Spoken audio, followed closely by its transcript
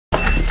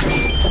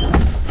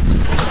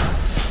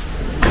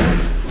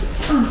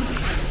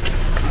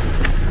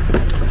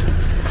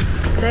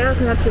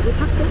그냥 들고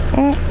탈게.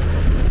 응.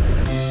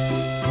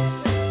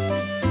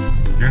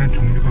 얘는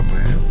종류가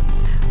뭐예요?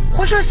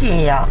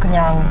 호숏이에요.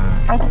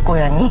 그냥 한국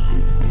고양이.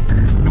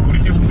 근데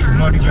우리 집은 두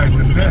마리가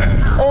있는데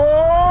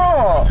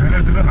오.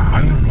 쟤네들은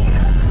안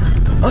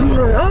울어. 안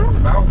울어요?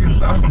 싸우긴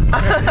싸우는데.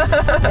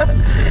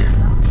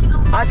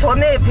 아,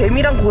 전에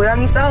뱀이랑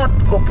고양이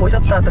싸웠고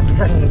보셨다던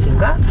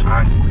기사님이신가?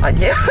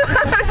 아니에요?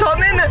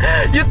 전에는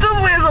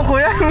유튜브에서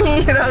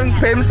고양이랑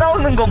뱀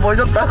싸우는 거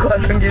보셨다고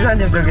하던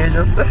기사님도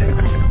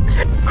계셨어요.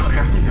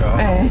 고양이요?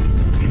 네.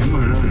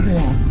 뱀을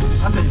네.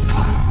 하늘이 다.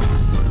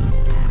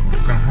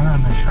 그러니까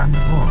하나는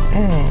샤이고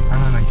네.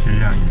 하나는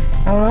길냥이.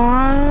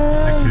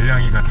 근데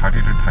길냥이가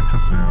다리를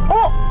다쳤어요.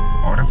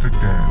 어렸을 때.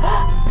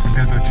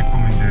 근데도 지금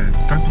이제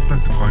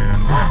떨뚝떨뚝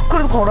거리는데.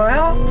 그래도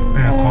걸어요? 네,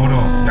 걸어.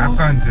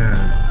 약간 이제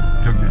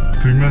저기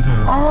들면서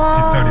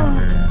뒷다리인데.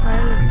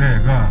 근데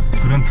얘가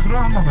그런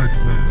트라우마가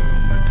있어요.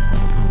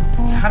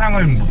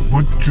 사랑을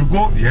못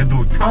주고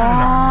얘도 표현을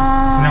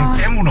안 해. 그냥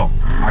깨물어.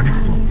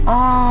 아직도.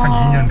 한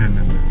 2년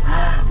됐는데.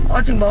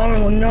 아직 마음을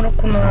못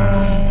열었구나.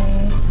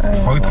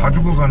 거의 다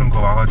죽어가는 거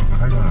와가지고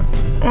살려놨어.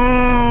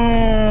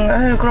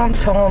 에이, 그럼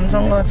정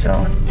엄청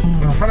가죠.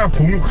 하나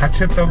공유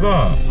같이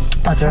했다가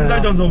맞아요. 한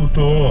달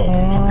전서부터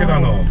밖에다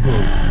넣어.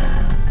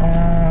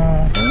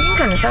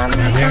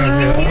 감사합니다.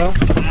 안녕하세요. 네.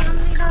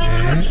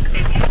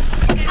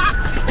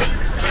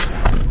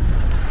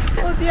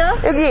 어디야?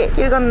 여기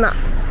길 건너.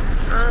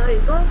 아,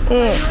 이거?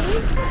 응.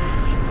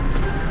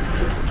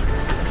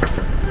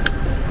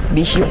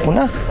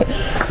 미시였구나.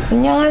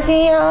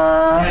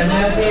 안녕하세요. 네,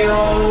 안녕하세요.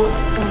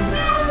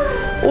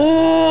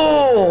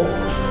 오.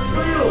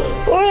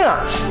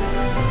 오야.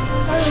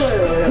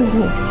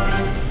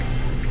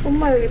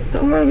 엄마 여기 있다.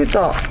 엄마 여기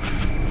있다.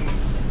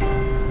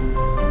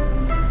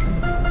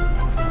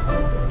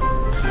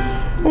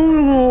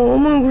 어이구,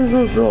 어머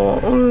그러셨어.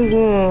 어이구,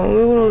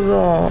 왜 그러서?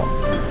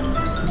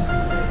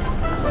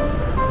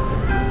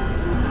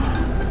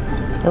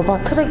 여봐,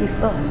 트랙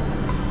있어.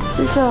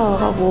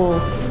 휠체어하고.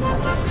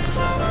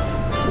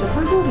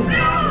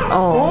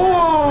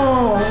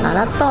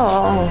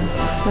 알았어.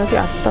 여기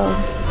왔어.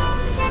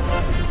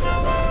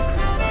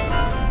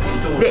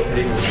 네.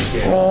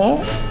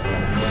 네.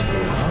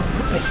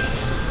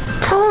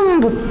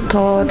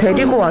 처음부터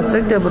데리고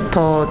왔을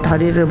때부터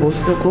다리를 못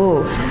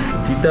쓰고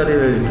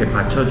뒷다리를 이렇게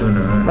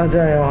받쳐주는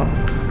맞아요.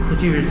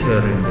 후지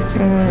휠체어를 이제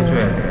지금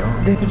해줘야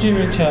돼요. 네. 후지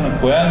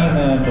휠체어는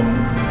고양이는 좀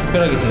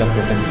특별하게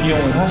제작됐던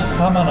비용은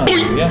 44만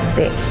원이고요.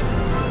 네.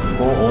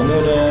 그리고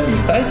오늘은 이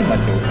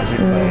사이즈만 재고 가실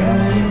거예요.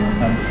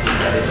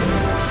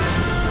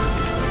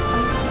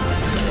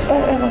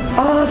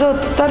 아,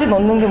 저 뒷다리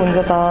넣는 게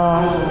문제다.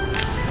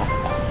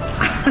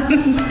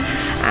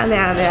 안 해.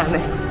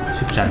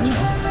 쉽지 않죠?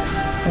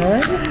 네?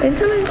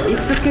 괜찮아.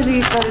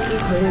 익숙해지기까지 좀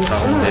걸리니까.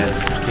 가운데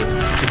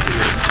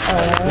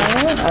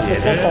이렇게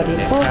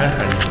배철다리고. 잘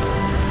갈리고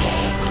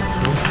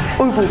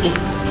어이구.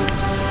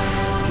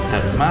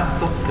 뒷다리만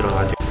쏙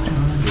들어가죠.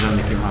 이런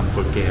느낌 한번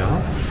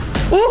볼게요.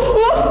 오,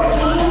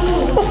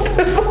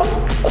 대박.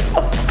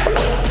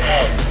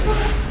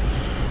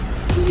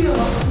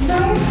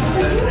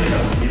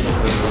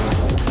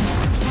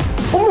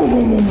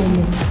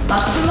 어머머머머머.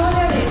 맞춤하면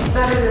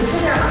뒷다리를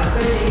최대한 안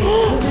끌리게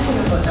해주시는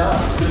거죠?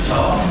 그렇죠.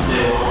 이제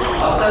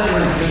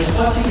앞다리는 계속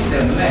뻗치기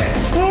때문에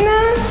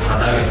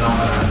바닥에 가면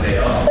안 돼요.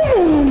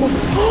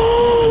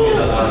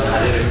 여기다가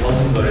다리를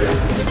뻗는 거를.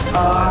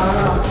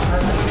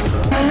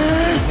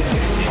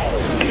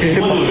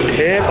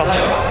 대박.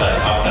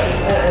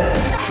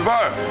 출발.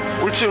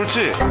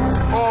 옳지.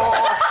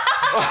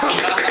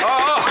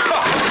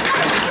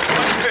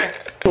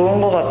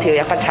 좋은 것 같아요.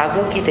 약간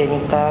자극이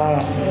되니까.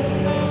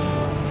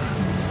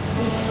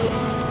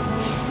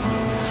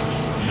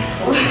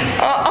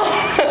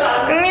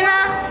 흥민아.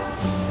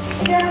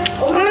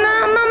 흥민아,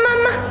 엄마.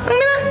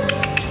 흥민아.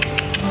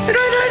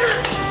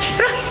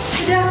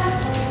 이리 와.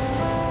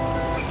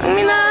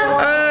 흥민아.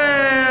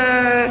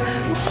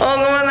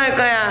 그만할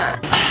거야.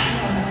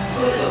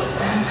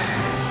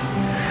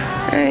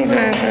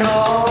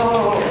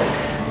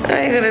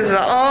 아이, 그래서.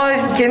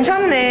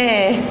 괜찮네.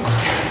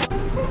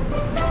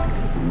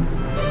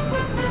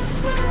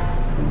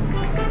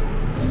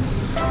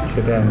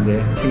 최대한 이제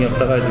신경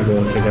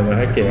써가지고 제작을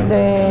할게요.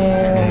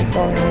 네,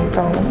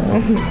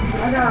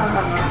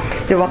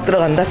 이제 막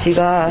들어간다.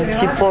 지가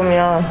집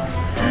보면.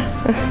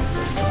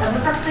 잘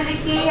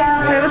부탁드릴게요.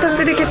 잘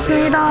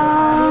부탁드리겠습니다.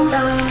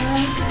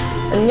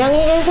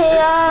 안녕히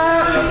계세요.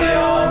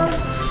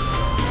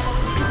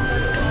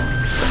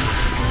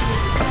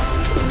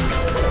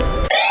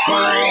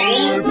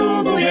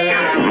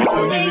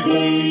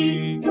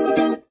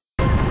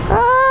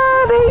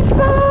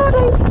 레이서.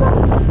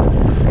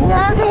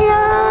 안녕하세요.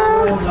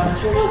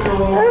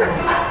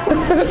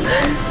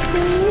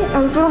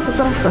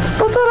 쫄았어.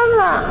 또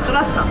쫄았나?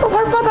 또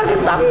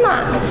발바닥에 땀나.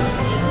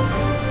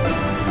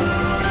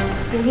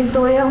 여긴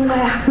또 왜 온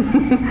거야?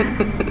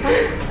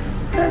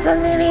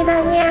 무슨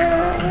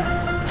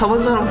일이다냐?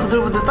 저번처럼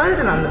부들부들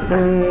떨리진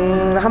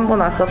않는다. 한 번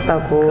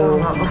왔었다고.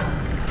 그런가 봐.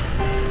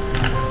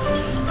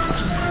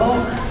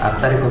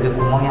 앞다리 거기에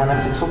구멍이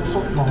하나씩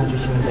쏙쏙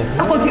넣어주시면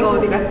되고요.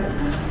 어디가?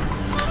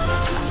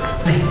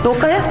 네.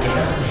 넣을까요?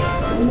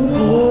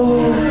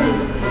 오.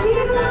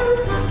 잠깐만.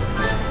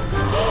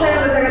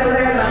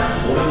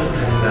 오른쪽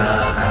다리가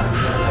안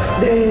펴져요.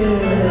 네.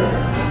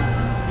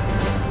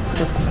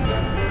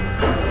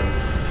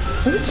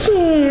 옳지,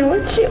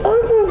 옳지.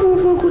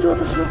 아이고,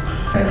 잘했어.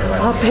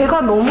 아,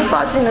 배가 너무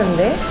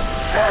빠지는데?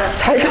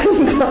 잘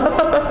다닌다.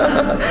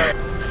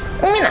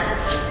 흥민아,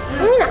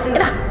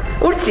 이라.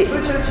 옳지.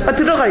 아,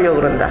 들어가려고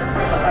그런다.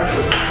 아이고.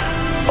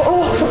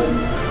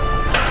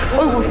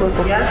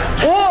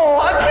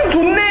 오, 아침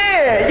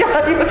좋네. 야,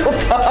 이거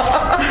좋다.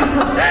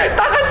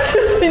 따같이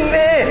할 수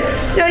있네.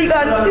 야, 이거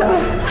안 치고.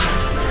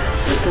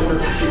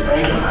 이쪽으로 다시 이거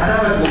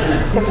알아가지고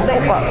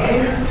대박.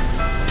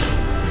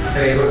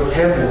 제가 이거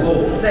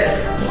대보고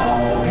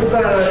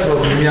효과가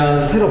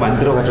보면 새로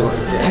만들어가지고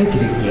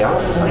해드릴게요.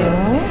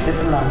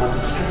 세플로 한번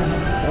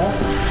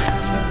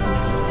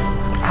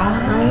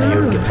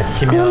이렇게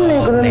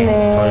받치면 그렇네.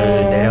 덜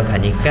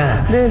내려가니까.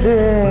 네네.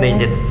 근데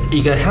이제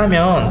이거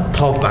하면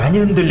더 많이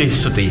흔들릴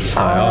수도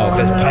있어요.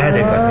 그래서 봐야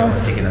될 것 같아요.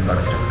 움직이는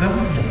거를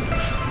조금.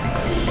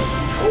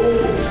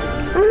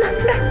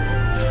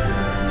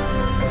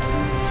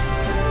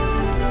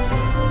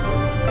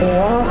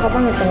 와,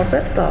 가방에 있던 걸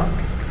뺐다.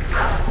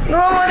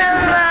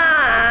 누워버렸어.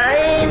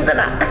 아이,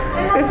 힘들어.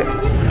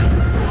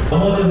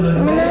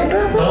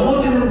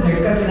 넘어지는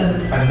데까지는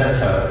안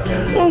다쳐요.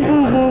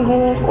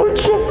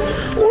 옳지.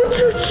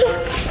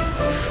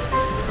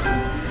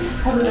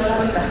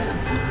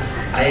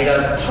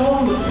 아이가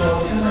처음부터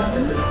태어났을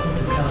때 조금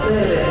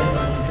불편한데.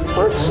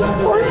 옳지.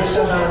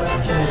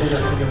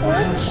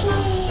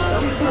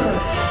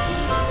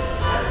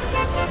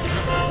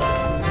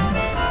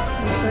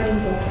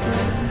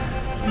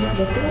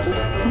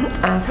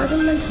 아,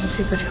 사진만 좀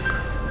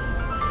찍으려고.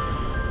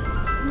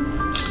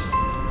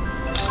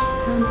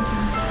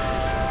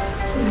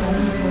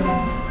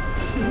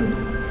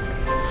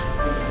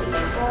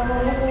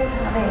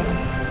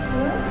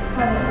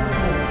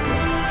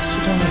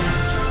 수정을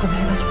조금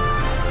해가지고.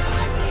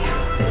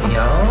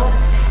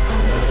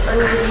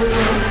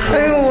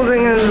 아이고,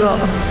 고생했어.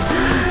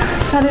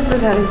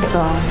 잘했어.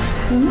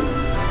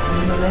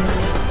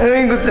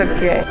 아이고,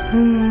 착해.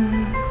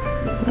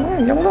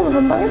 이 정도면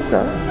선방했어.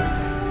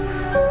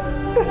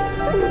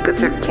 아이고,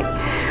 착해.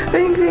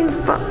 아이고,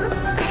 이뻐.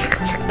 아이고,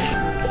 착해.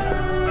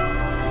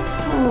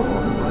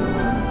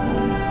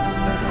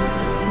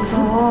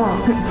 무서워.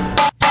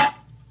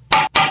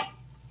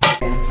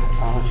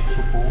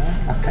 넣어주시고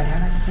앞다리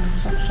하나씩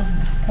쏙쏙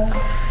넣고.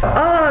 아,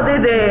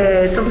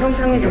 네네. 좀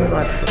평평해진 것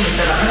같아요.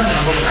 이따가 하는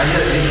방법을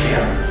알려드릴게요.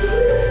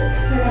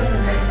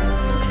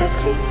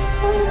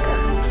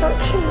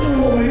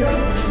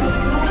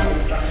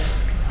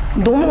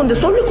 너무 근데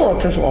쏠릴 것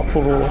같아서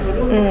앞으로.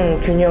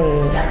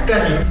 균형이.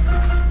 약간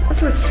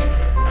옳지.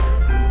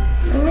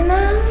 은민아.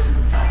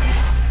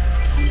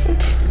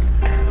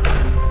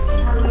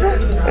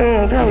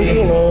 응, 잘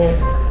움직이네.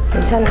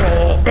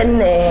 괜찮네.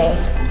 됐네.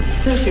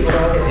 이런 식으로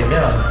하게 되면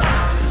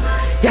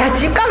야,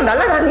 집값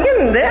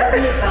날라다니겠는데?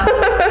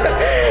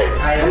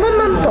 한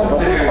번만 더 보고.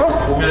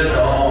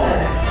 보면서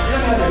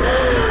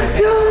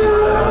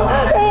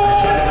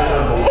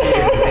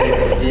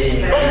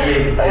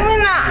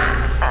은민아.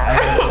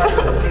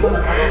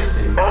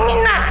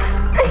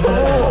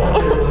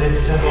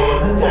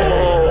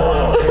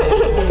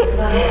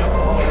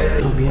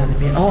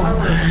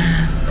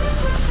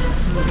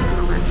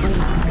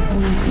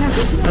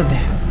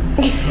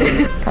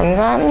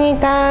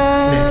 감사합니다.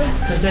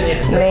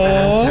 천천히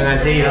네.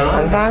 안녕하세요.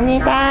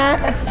 감사합니다.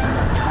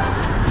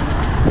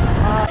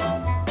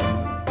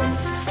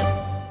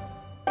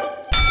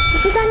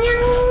 시다냥.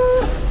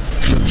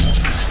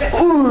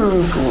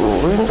 어이구,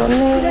 힘들네.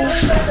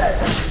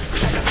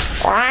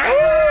 왕.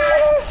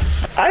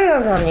 아유,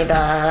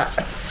 감사합니다.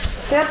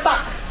 됐다.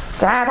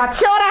 자, 다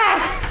치워라.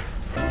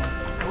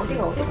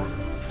 어디가.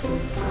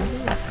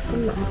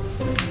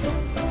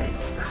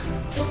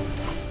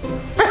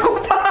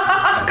 배고파.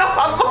 아까 밥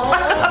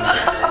먹다가.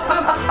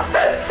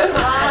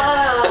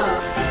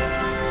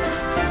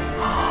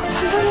 잘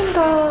다닌다.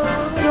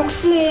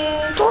 역시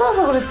쫄아서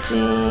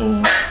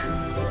그랬지.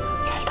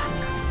 잘 다녀.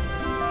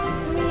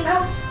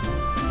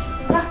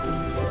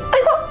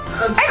 아이고.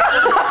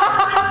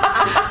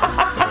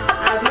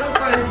 이런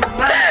거야.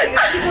 이거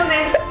피곤해.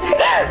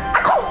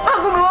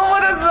 하고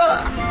누워버렸어.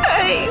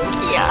 아이고,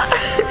 귀여워.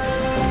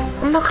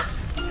 엄마가.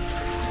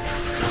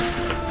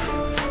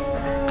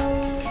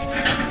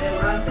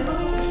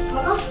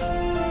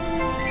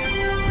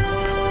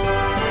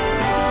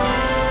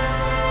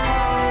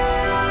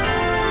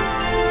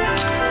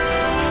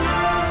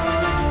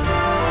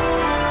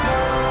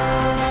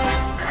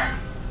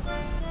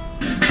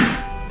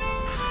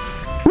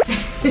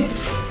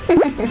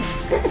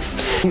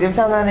 이제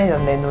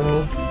편안해졌네,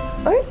 눈이.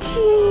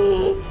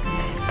 옳지.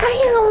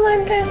 아이고, 엄마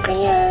할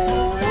거야.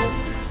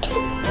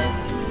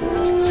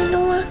 민이 이리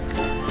와.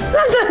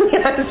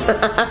 깜짝이야.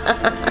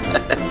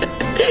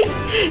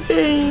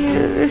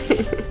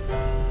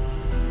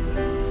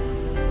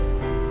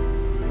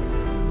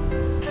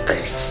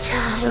 으쌰,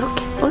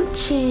 이렇게.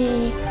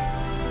 옳지.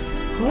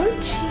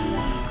 옳지.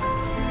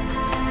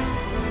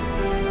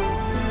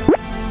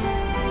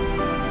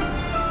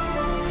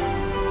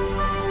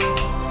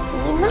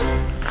 니나?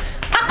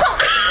 아콩!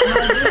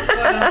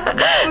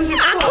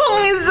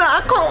 아콩 있어,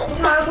 아콩.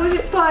 자고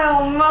싶어요,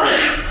 엄마.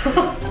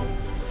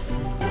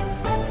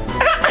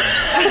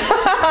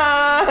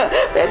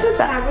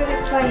 빼주자. 자고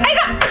싶어요.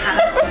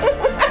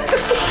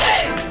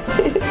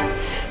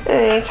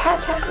 응, 자,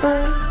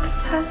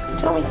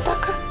 좀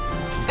이따가.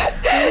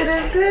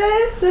 오늘은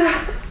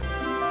끝.